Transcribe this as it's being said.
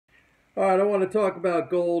All right, I want to talk about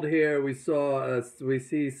gold here. We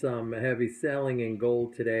see some heavy selling in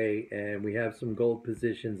gold today, and we have some gold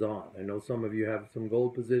positions on. I know some of you have some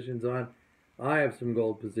gold positions on. I have some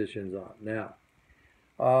gold positions on. Now,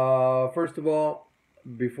 first of all,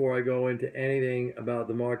 before I go into anything about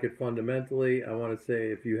the market fundamentally, I want to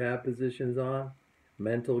say if you have positions on,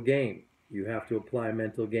 mental game. You have to apply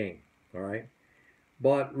mental game. All right.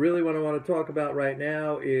 But really, what I want to talk about right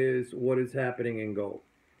now is what is happening in gold.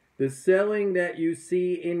 The selling that you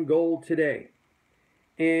see in gold today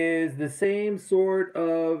is the same sort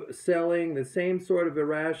of selling, the same sort of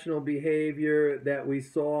irrational behavior that we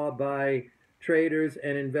saw by traders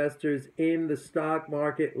and investors in the stock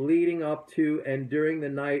market leading up to and during the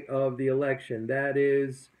night of the election. That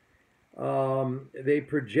is, they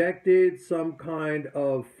projected some kind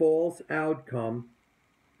of false outcome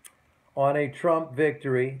on a Trump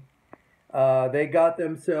victory. They got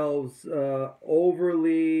themselves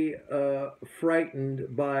overly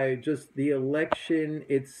frightened by just the election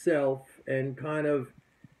itself and kind of,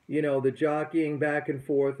 the jockeying back and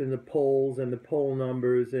forth in the polls and the poll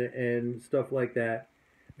numbers and stuff like that.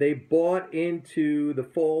 They bought into the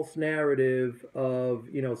false narrative of,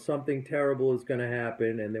 something terrible is going to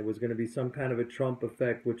happen and there was going to be some kind of a Trump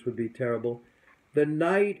effect, which would be terrible the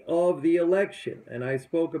night of the election. And I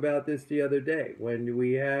spoke about this the other day when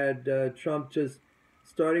we had Trump just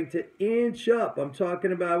starting to inch up. I'm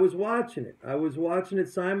talking about, I was watching it. I was watching it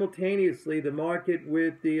simultaneously, the market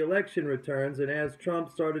with the election returns. And as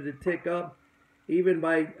Trump started to tick up, even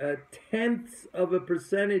by tenths of a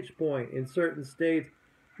percentage point in certain states,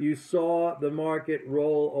 you saw the market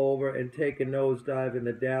roll over and take a nosedive, and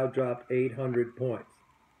the Dow dropped 800 points.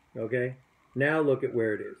 Okay? Now look at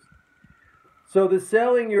where it is. So the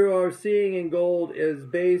selling you are seeing in gold is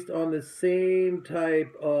based on the same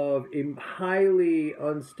type of highly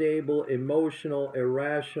unstable, emotional,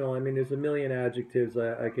 irrational. I mean, there's a million adjectives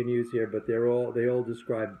I can use here, but they all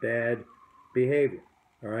describe bad behavior.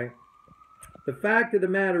 All right. The fact of the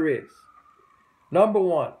matter is, number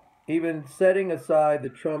one, even setting aside the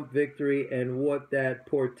Trump victory and what that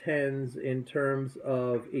portends in terms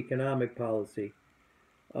of economic policy,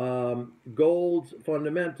 gold's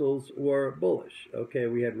fundamentals were bullish. Okay,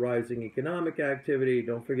 we had rising economic activity.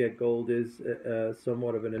 Don't forget, gold is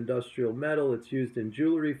somewhat of an industrial metal. It's used in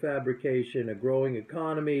jewelry fabrication, a growing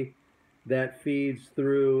economy that feeds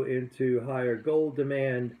through into higher gold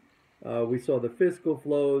demand. We saw the fiscal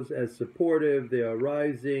flows as supportive. They are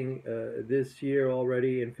rising this year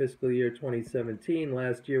already in fiscal year 2017.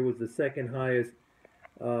 Last year was the second highest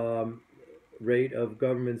rate of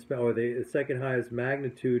government spend, or the second highest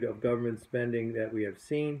magnitude of government spending that we have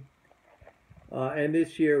seen. And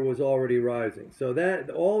this year was already rising. So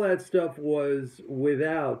that all that stuff was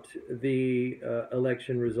without the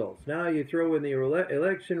election results. Now you throw in the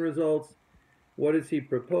election results. What is he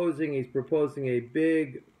proposing? He's proposing a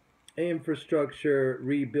big infrastructure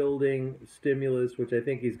rebuilding stimulus, which I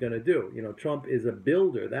think he's going to do. Trump is a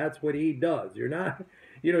builder. That's what he does. You're not,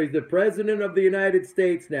 he's the president of the United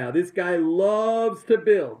States now. This guy loves to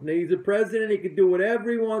build. Now, he's a president. He can do whatever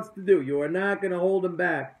he wants to do. You are not going to hold him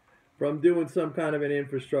back from doing some kind of an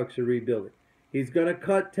infrastructure rebuilding. He's going to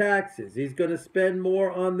cut taxes. He's going to spend more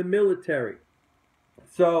on the military.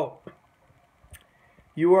 So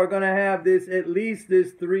you are going to have at least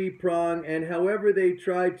this three-prong, and however they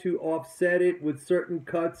try to offset it with certain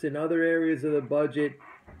cuts in other areas of the budget,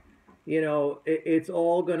 it's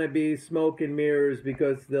all going to be smoke and mirrors,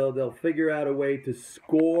 because they'll figure out a way to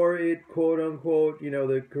score it, quote unquote.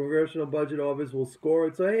 The Congressional Budget Office will score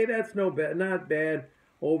it. So hey, that's not bad.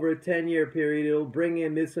 Over a 10-year period, it'll bring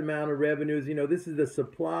in this amount of revenues. This is the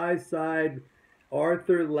supply side,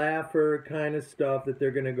 Arthur Laffer kind of stuff that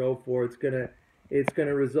they're going to go for. It's going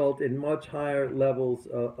to result in much higher levels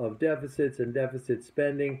of deficits and deficit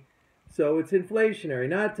spending. So it's inflationary,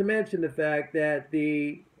 not to mention the fact that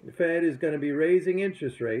the Fed is going to be raising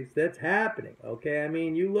interest rates. That's happening, okay? I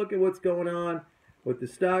mean, you look at what's going on with the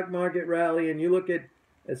stock market rally, and you look at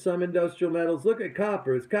some industrial metals. Look at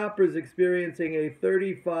copper. Copper is experiencing a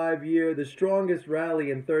 35-year, the strongest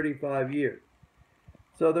rally in 35 years.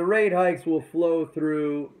 So the rate hikes will flow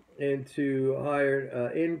through into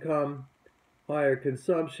higher income, higher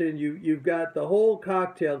consumption. You've got the whole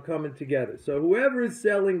cocktail coming together. So whoever is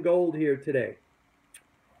selling gold here today,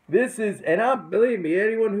 this is, and believe me,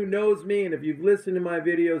 anyone who knows me, and if you've listened to my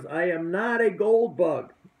videos, I am not a gold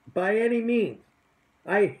bug by any means.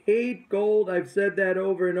 I hate gold. I've said that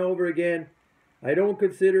over and over again. I don't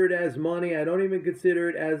consider it as money. I don't even consider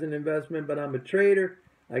it as an investment, but I'm a trader.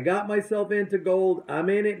 I got myself into gold. I'm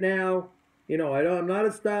in it now. I'm not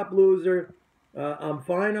a stop loser. I'm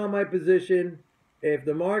fine on my position. If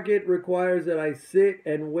the market requires that I sit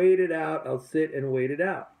and wait it out, I'll sit and wait it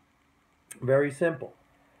out. Very simple.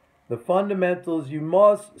 The fundamentals, you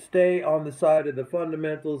must stay on the side of the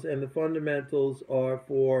fundamentals, and the fundamentals are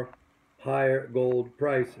for higher gold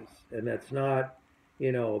prices. And that's not,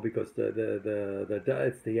 because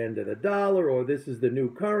it's the end of the dollar, or this is the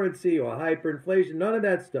new currency, or hyperinflation, none of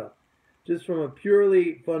that stuff. Just from a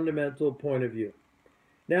purely fundamental point of view.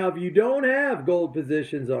 Now, if you don't have gold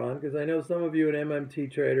positions on, because I know some of you, an MMT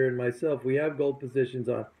trader and myself, we have gold positions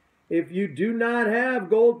on. If you do not have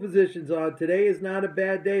gold positions on, today is not a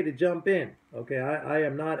bad day to jump in. Okay, I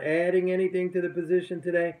am not adding anything to the position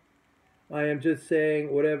today. I am just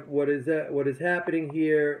saying what is happening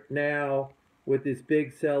here now with this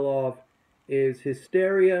big sell-off is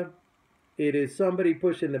hysteria. It is somebody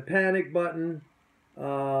pushing the panic button.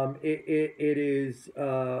 It is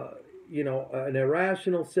an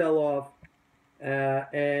irrational sell-off.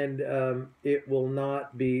 And it will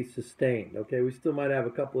not be sustained. Okay, we still might have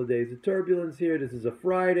a couple of days of turbulence here. This is a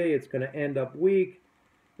Friday. It's going to end up weak.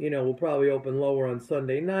 We'll probably open lower on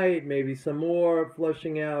Sunday night, maybe some more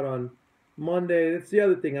flushing out on Monday. That's the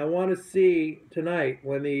other thing. I want to see tonight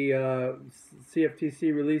when the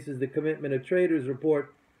CFTC releases the commitment of traders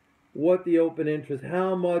report, what the open interest,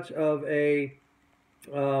 how much of a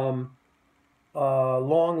long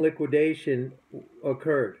liquidation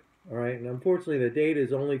occurred. All right, and unfortunately the data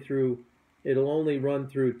is it'll only run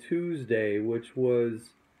through Tuesday, which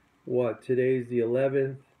was what? Today's the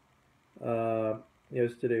 11th.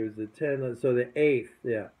 Yesterday was the 10th, so the 8th,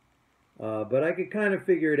 yeah. But I could kind of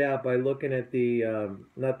figure it out by looking at the,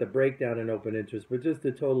 not the breakdown in open interest, but just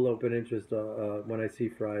the total open interest when I see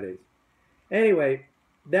Fridays. Anyway,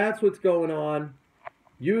 that's what's going on.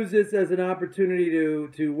 Use this as an opportunity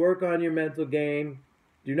to work on your mental game.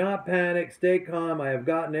 Do not panic. Stay calm. I have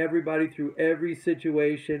gotten everybody through every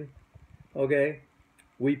situation. Okay?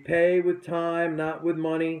 We pay with time, not with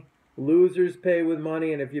money. Losers pay with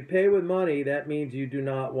money. And if you pay with money, that means you do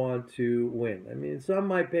not want to win. I mean, some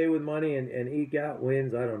might pay with money and eke out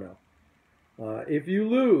wins. I don't know. If you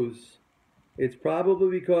lose, it's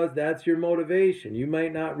probably because that's your motivation. You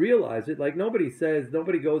might not realize it. Like nobody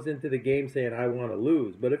goes into the game saying, I want to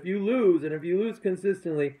lose. But if you lose, and if you lose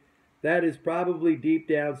consistently, that is probably deep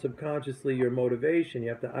down subconsciously your motivation. You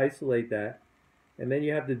have to isolate that. And then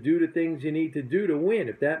you have to do the things you need to do to win.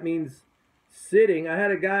 If that means sitting. I had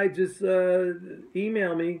a guy just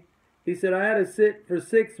email me. He said, I had to sit for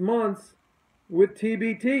 6 months with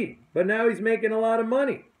TBT. But now he's making a lot of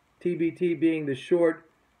money. TBT being the short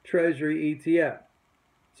treasury ETF.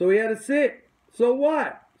 So he had to sit. So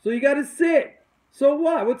what? So you got to sit. So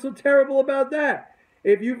what? What's so terrible about that?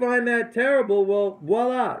 If you find that terrible, well,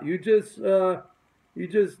 voila, you just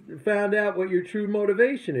found out what your true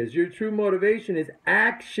motivation is. Your true motivation is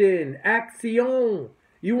action, action.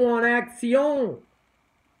 You want action.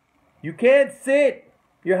 You can't sit.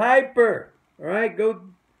 You're hyper. All right, go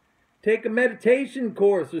take a meditation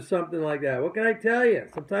course or something like that. What can I tell you?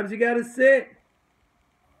 Sometimes you got to sit.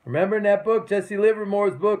 Remember in that book, Jesse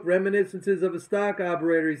Livermore's book, Reminiscences of a Stock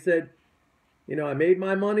Operator, he said, I made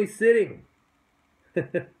my money sitting.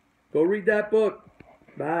 Go read that book.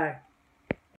 Bye.